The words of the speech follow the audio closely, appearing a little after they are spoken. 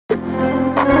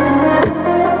Hello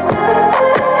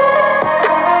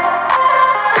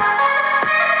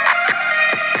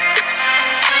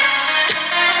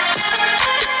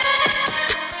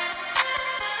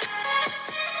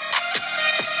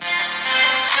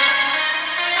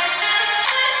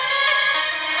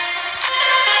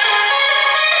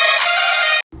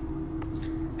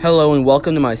and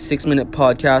welcome to my 6-minute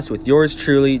podcast with yours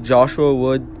truly, Joshua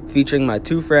Wood, featuring my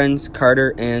two friends,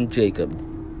 Carter and Jacob.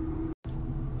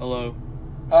 Hello.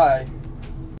 Hi.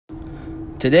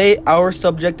 Today, our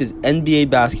subject is NBA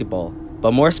basketball,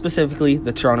 but more specifically,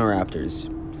 the Toronto Raptors.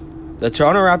 The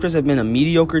Toronto Raptors have been a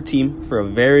mediocre team for a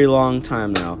very long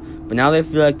time now, but now they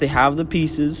feel like they have the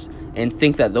pieces and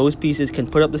think that those pieces can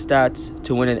put up the stats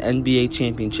to win an NBA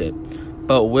championship.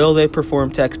 But will they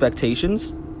perform to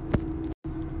expectations?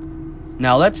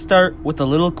 Now let's start with a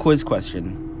little quiz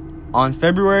question. On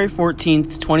February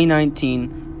 14th,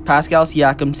 2019, Pascal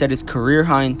Siakam set his career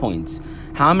high in points.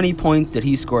 How many points did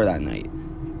he score that night?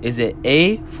 Is it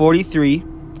A, 43,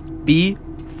 B,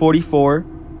 44,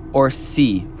 or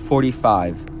C,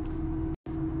 45?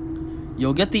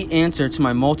 You'll get the answer to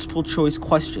my multiple choice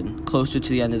question closer to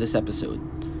the end of this episode.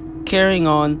 Carrying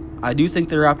on, I do think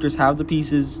the Raptors have the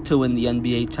pieces to win the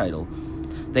NBA title.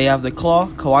 They have the claw,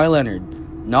 Kawhi Leonard.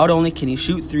 Not only can he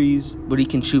shoot threes, but he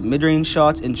can shoot mid-range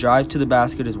shots and drive to the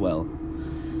basket as well.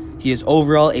 He is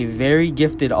overall a very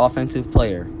gifted offensive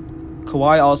player.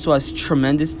 Kawhi also has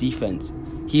tremendous defense.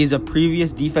 He is a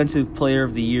previous Defensive Player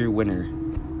of the Year winner.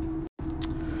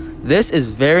 This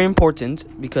is very important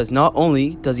because not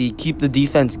only does he keep the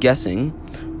defense guessing,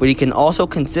 but he can also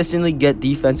consistently get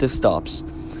defensive stops.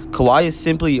 Kawhi is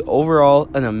simply overall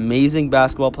an amazing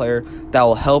basketball player that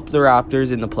will help the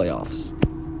Raptors in the playoffs.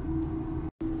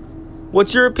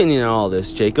 What's your opinion on all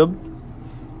this, Jacob?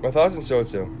 My thoughts on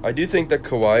so-and-so. I do think that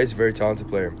Kawhi is a very talented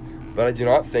player, but I do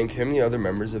not think him and the other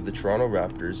members of the Toronto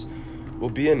Raptors will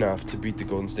be enough to beat the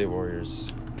Golden State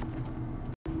Warriors.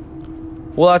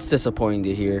 Well, that's disappointing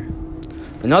to hear.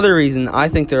 Another reason I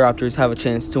think the Raptors have a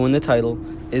chance to win the title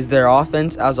is their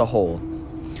offense as a whole.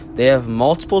 They have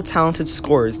multiple talented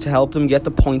scorers to help them get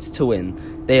the points to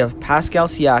win. They have Pascal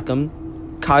Siakam,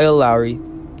 Kyle Lowry,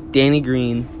 Danny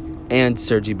Green, and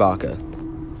Serge Ibaka.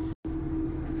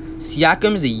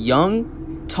 Siakam is a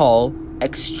young, tall,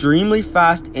 extremely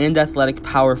fast and athletic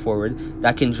power forward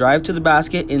that can drive to the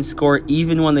basket and score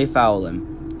even when they foul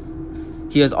him.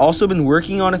 He has also been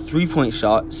working on a three-point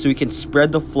shot so he can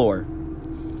spread the floor.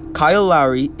 Kyle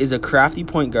Lowry is a crafty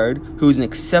point guard who is an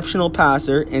exceptional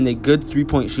passer and a good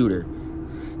three-point shooter.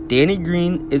 Danny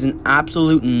Green is an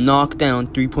absolute knockdown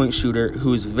three-point shooter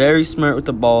who is very smart with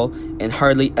the ball and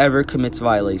hardly ever commits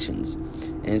violations.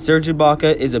 And Serge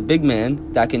Ibaka is a big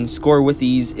man that can score with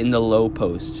ease in the low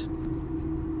post.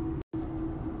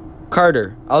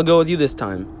 Carter, I'll go with you this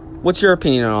time. What's your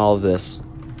opinion on all of this?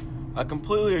 I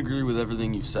completely agree with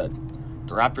everything you've said.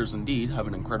 The Raptors indeed have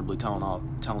an incredibly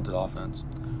talented offense.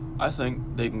 I think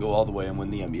they can go all the way and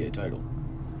win the NBA title.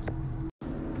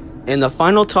 And the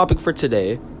final topic for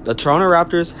today, the Toronto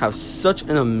Raptors have such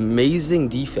an amazing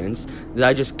defense that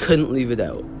I just couldn't leave it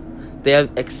out. They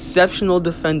have exceptional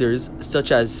defenders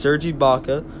such as Serge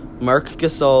Ibaka, Marc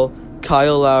Gasol,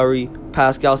 Kyle Lowry,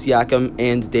 Pascal Siakam,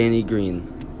 and Danny Green.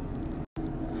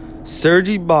 Serge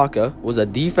Ibaka was a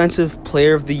Defensive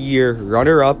Player of the Year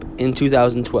runner-up in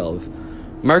 2012.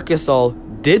 Marc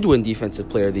Gasol did win Defensive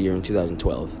Player of the Year in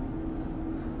 2012.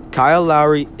 Kyle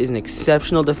Lowry is an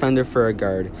exceptional defender for a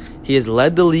guard. He has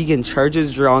led the league in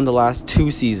charges drawn the last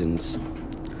 2 seasons.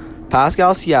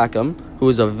 Pascal Siakam, who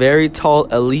is a very tall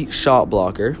elite shot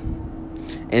blocker,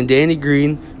 and Danny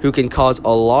Green, who can cause a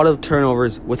lot of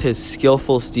turnovers with his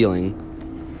skillful stealing.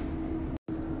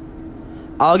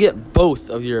 I'll get both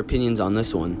of your opinions on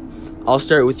this one. I'll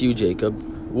start with you, Jacob.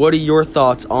 What are your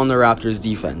thoughts on the Raptors'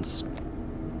 defense?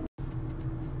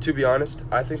 To be honest,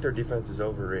 I think their defense is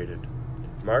overrated.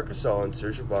 Marc Gasol and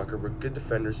Serge Ibaka were good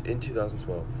defenders in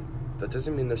 2012. That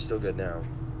doesn't mean they're still good now.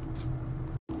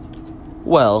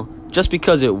 Well, just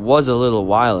because it was a little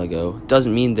while ago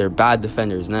doesn't mean they're bad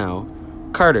defenders now.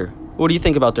 Carter, what do you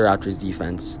think about the Raptors'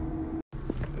 defense?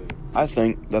 I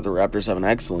think that the Raptors have an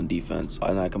excellent defense,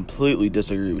 and I completely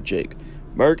disagree with Jake.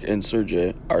 Marc and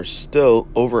Serge are still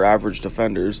over-average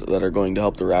defenders that are going to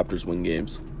help the Raptors win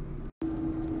games.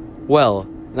 Well,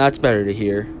 that's better to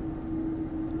hear.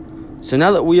 So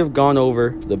now that we have gone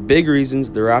over the big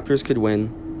reasons the Raptors could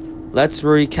win, let's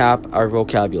recap our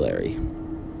vocabulary.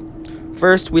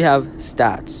 First, we have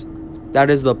stats. That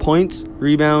is the points,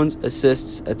 rebounds,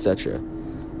 assists, etc.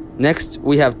 Next,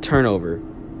 we have turnover.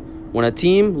 When a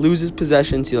team loses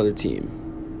possession to the other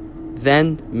team.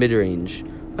 Then, mid-range.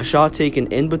 a shot taken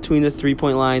in between the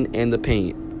 3-point line and the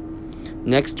paint.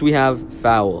 Next, we have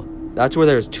foul. That's where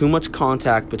there's too much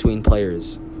contact between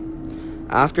players.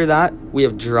 After that, we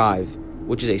have drive,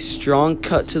 which is a strong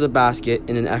cut to the basket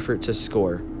in an effort to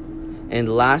score.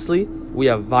 And lastly, we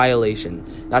have violation.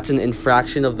 That's an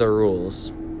infraction of the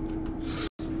rules.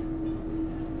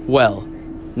 Well,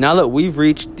 now that we've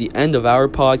reached the end of our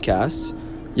podcast,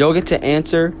 you'll get to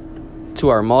answer to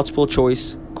our multiple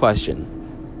choice question.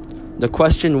 The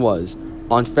question was,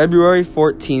 on February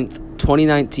 14th,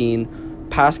 2019,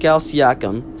 Pascal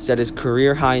Siakam set his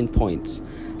career high in points.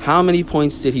 How many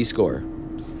points did he score?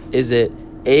 Is it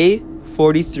A,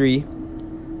 43,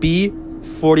 B,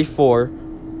 44,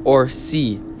 or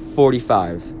C,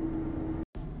 45?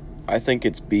 I think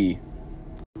it's B.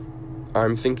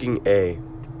 I'm thinking A.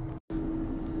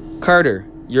 Carter,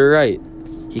 you're right.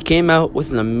 He came out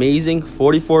with an amazing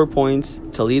 44 points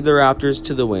to lead the Raptors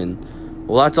to the win.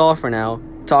 Well, that's all for now.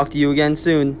 Talk to you again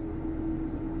soon.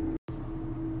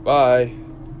 Bye.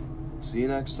 See you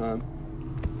next time.